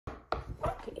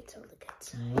It's on the good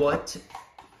side. What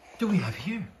do we have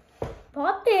here?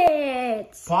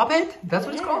 Puppets. Puppet? That's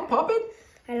what it's called? Puppet?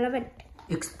 I love it.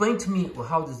 Explain to me, well,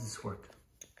 how does this work?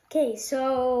 Okay,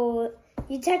 so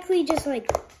you technically just like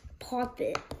pop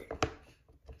it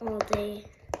all day.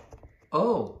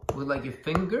 Oh, with like your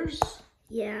fingers?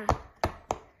 Yeah.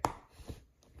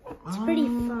 It's pretty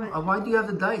fun. Why do you have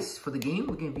the dice for the game?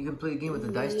 You can play a game with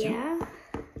the dice too. Yeah.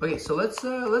 Okay, so let's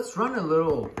run a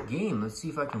little game. Let's see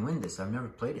if I can win this. I've never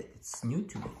played it. It's new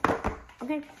to me.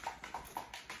 Okay.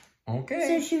 Okay.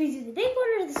 So should we do the big one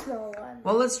or the small one?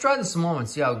 Well, let's try the small one,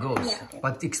 see how it goes. Yeah, okay.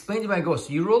 But explain to me how it goes.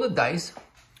 So you roll the dice.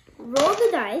 Roll the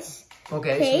dice.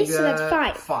 Okay, so that's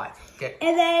 5. 5. Okay.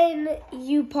 And then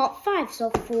you pop 5. So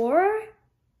 4,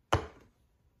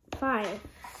 5.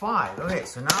 5. Okay,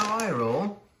 so now I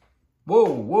roll.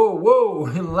 Whoa, whoa, whoa.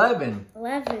 11.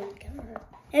 11. Come on.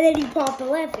 And then you pop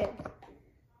 11.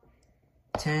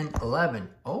 10, 11.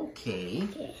 Okay.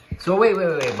 So wait,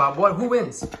 Bob. Who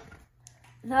wins?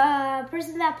 The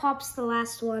person that pops the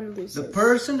last one loses. The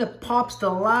person that pops the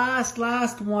last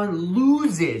one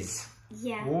loses.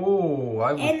 Yeah. Oh,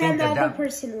 I would think then the that other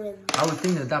person wins. I would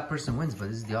think that person wins, but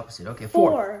this is the opposite. Okay,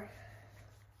 4.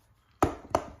 Okay.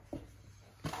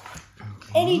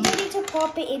 And you don't need to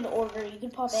pop it in order. You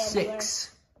can pop it anywhere.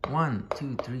 6. 1,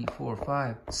 2, 3, 4,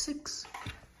 5, 6.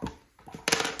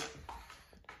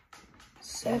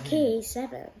 7. Okay,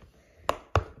 7.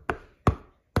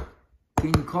 Can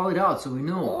you call it out so we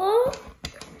know? Oh.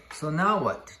 So now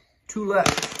what? 2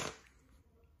 left.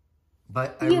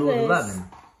 But I You rolled lose. 11.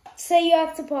 So you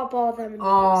have to pop all of them.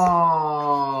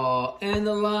 Oh, and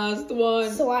the last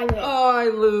one. So I win. I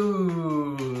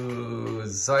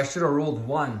lose. So I should have rolled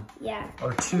 1. Yeah.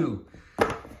 Or 2.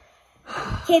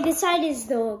 Okay, this side is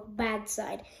the bad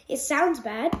side. It sounds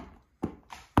bad.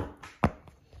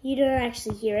 You don't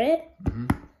actually hear it.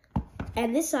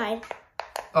 And this side.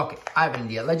 Okay, I have an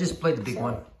idea. Let's just play the big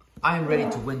one. I am ready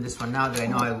to win this one now that I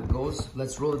know how it goes.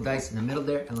 Let's roll the dice in the middle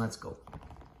there and let's go.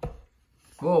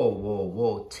 Whoa, whoa,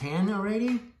 whoa. 10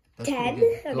 already? That's 10?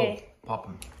 pretty good. Go. Okay. Pop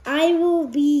them. I will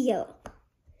be yellow.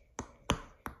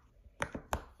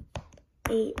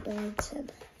 8, 9, 10.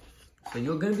 So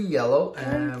you're going to be yellow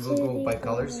and 1, we'll 2, go 3, by 4,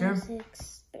 colors 5, here.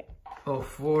 6, 7. Oh,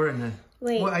 4 and then...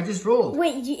 Wait. Well, I just rolled.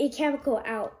 Wait, it can't go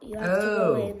out. You have to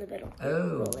roll it in the middle.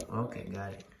 Oh, Roll it. okay,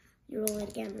 got it. You roll it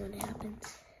again when it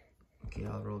happens. Okay,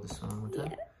 I'll roll this one more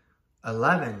time.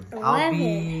 11.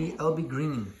 11. I'll be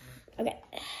green. Okay.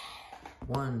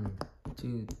 1,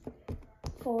 2,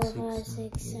 4, 5, 6,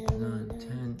 8, 7, 9,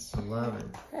 10,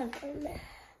 11. 11.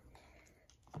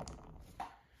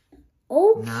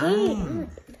 Okay. 9.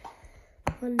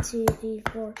 1, 2, 3,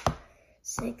 4,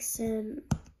 6, 7,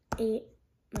 8,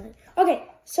 9. Okay,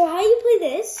 so how you play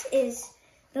this is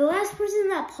the last person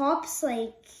that pops,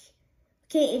 like,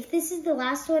 okay, if this is the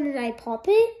last one and I pop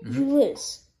it, you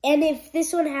lose. And if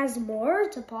this one has more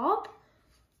to pop,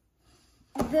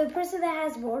 the person that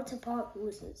has more to pop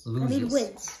loses. I mean,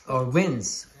 wins. Or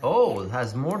wins. Oh, it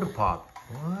has more to pop.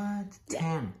 What?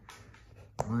 10.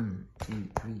 1, 2,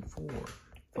 3, 4,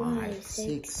 5,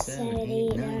 6, 7,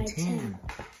 8, 9, 10.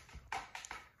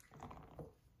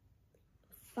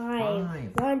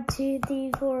 5. 1, 2,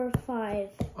 3, 4, 5.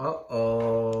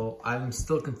 Uh-oh. I'm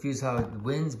still confused how it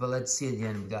wins, but let's see at the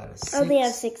end. We got a 6. I only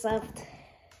have 6 left.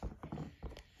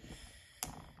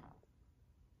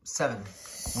 7.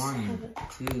 1,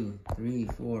 2, 3,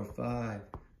 4, 5,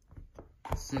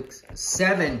 6,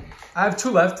 7. I have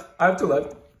 2 left.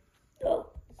 Oh.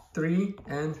 3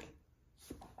 and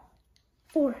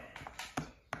 4.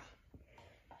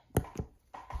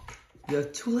 you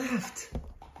have 2 left.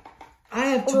 I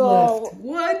have 2 Roll. left.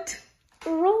 What?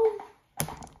 Roll.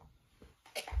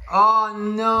 Oh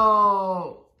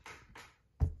no.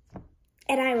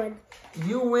 And I win.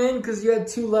 You win because you had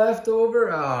 2 left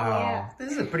over? Oh, Yeah.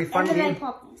 This is a pretty fun And then I game.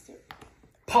 pop these two.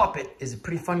 Pop It is a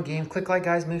pretty fun game. Click like,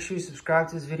 guys. Make sure you subscribe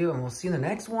to this video and we'll see you in the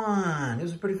next one.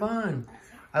 This was pretty fun.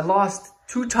 I lost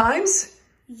 2 times?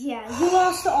 Yeah, you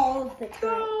lost all of the times.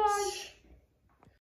 Gosh.